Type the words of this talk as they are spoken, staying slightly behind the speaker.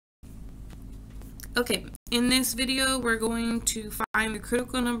Okay, in this video we're going to find the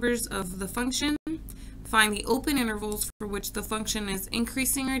critical numbers of the function, find the open intervals for which the function is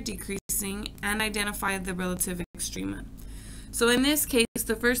increasing or decreasing, and identify the relative extrema. So in this case,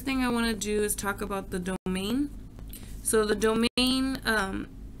 the first thing I want to do is talk about the domain. So the domain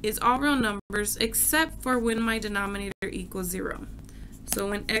is all real numbers except for when my denominator equals 0. So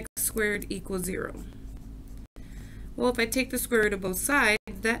when x squared equals 0. Well, if I take the square root of both sides,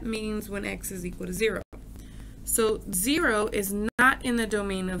 that means when x is equal to 0. So 0 is not in the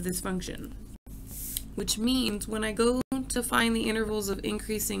domain of this function, which means when I go to find the intervals of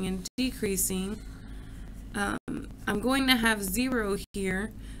increasing and decreasing, I'm going to have 0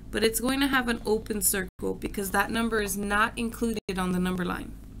 here, but it's going to have an open circle because that number is not included on the number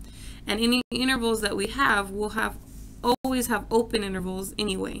line. And any intervals that we have will always have open intervals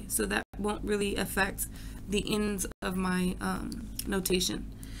anyway, so that won't really affect the ends of my notation.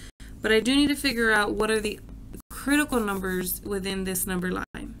 But I do need to figure out what are the critical numbers within this number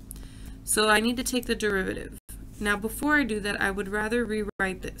line. So I need to take the derivative. Now before I do that, I would rather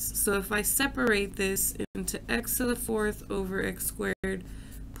rewrite this. So if I separate this into x to the fourth over x squared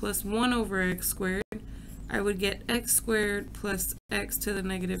plus 1 over x squared, I would get x squared plus x to the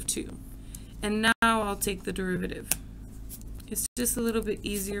negative 2. And now I'll take the derivative. It's just a little bit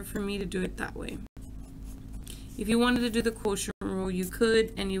easier for me to do it that way. If you wanted to do the quotient rule, you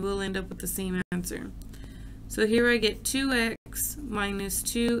could, and you will end up with the same answer. So here I get 2x minus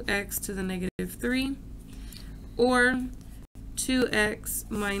 2x to the negative 3, or 2x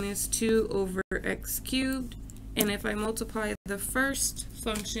minus 2 over x cubed. And if I multiply the first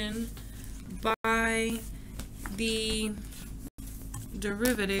function by the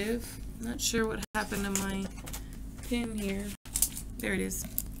derivative, not sure what happened to my pen here. There it is.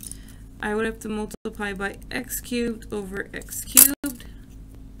 I would have to multiply by x cubed over x cubed.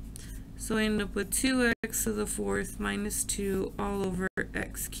 So I end up with 2x to the fourth minus 2 all over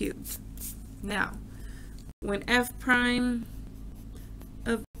x cubed. Now, when f prime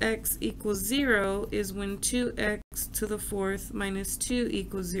of x equals 0 is when 2x to the fourth minus 2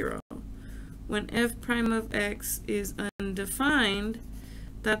 equals 0. When f prime of x is undefined,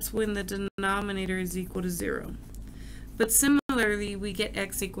 that's when the denominator is equal to 0. But similarly, we get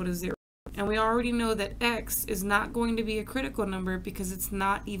x equal to 0. And we already know that x is not going to be a critical number because it's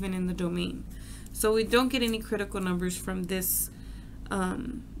not even in the domain. So we don't get any critical numbers from this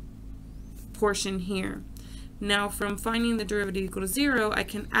portion here. Now from finding the derivative equal to 0, I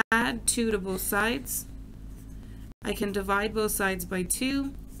can add 2 to both sides. I can divide both sides by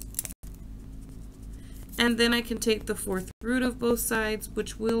 2. And then I can take the fourth root of both sides,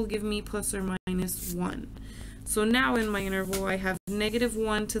 which will give me plus or minus 1. So now in my interval, I have negative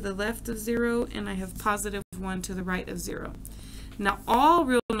 1 to the left of 0, and I have positive 1 to the right of 0. Now all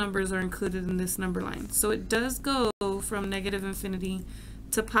real numbers are included in this number line. So it does go from negative infinity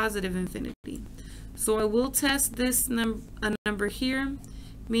to positive infinity. So I will test this number here,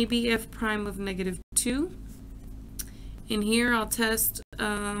 maybe f prime of negative 2. In here I'll test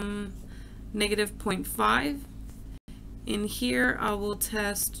negative 0.5. In here I will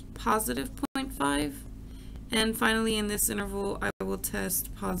test positive 0.5. And finally in this interval I will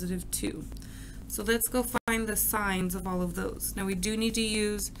test positive 2. So let's go find the signs of all of those. Now we do need to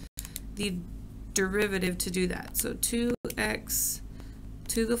use the derivative to do that. So 2x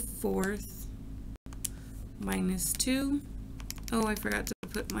to the fourth minus 2. Oh, I forgot to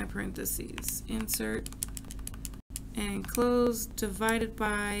put my parentheses. Insert and close, divided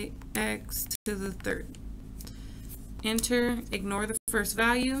by x to the third. Enter, ignore the first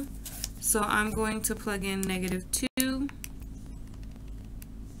value. So I'm going to plug in negative 2.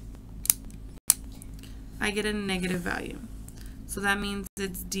 I get a negative value. So that means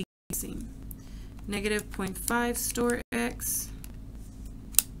it's decreasing. Negative 0.5 store x.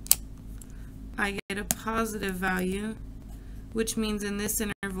 I get a positive value, which means in this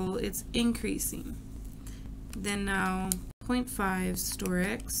interval it's increasing. Then now 0.5 store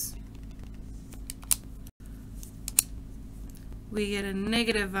x. We get a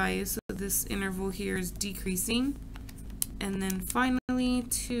negative value, so this interval here is decreasing. And then finally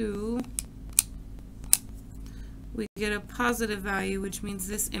 2, we get a positive value, which means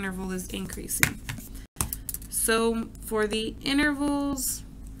this interval is increasing. So for the intervals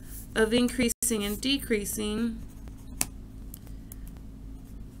of increasing and decreasing,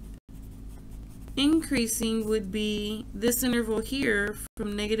 increasing would be this interval here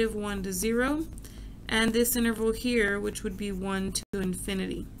from negative 1 to 0, and this interval here, which would be 1 to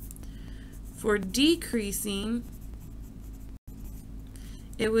infinity. For decreasing,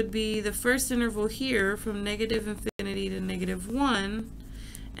 it would be the first interval here from negative infinity to negative 1,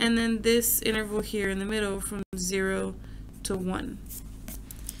 and then this interval here in the middle from 0 to 1.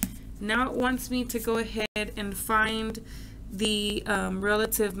 Now it wants me to go ahead and find the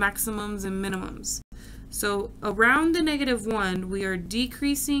relative maximums and minimums. So around the -1, we are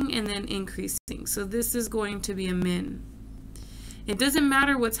decreasing and then increasing. So this is going to be a min. It doesn't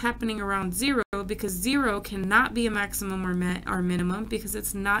matter what's happening around 0 because 0 cannot be a maximum or minimum because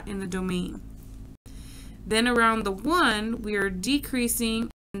it's not in the domain. Then around the 1, we are decreasing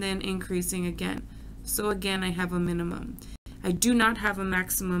and then increasing again. So again, I have a minimum. I do not have a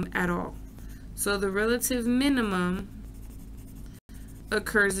maximum at all. So the relative minimum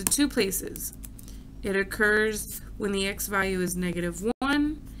occurs in two places. It occurs when the x value is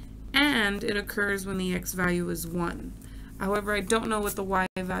 -1, and it occurs when the x value is 1. However, I don't know what the y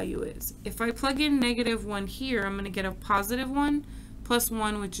value is. If I plug in -1 here, I'm going to get a +1 plus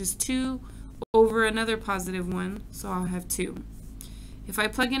 1, which is 2, over another +1, so I'll have 2. If I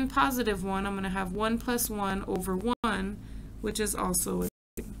plug in +1, I'm going to have 1 plus 1 over 1, which is also a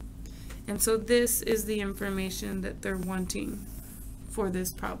 2. And so this is the information that they're wanting for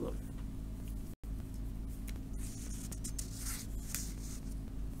this problem.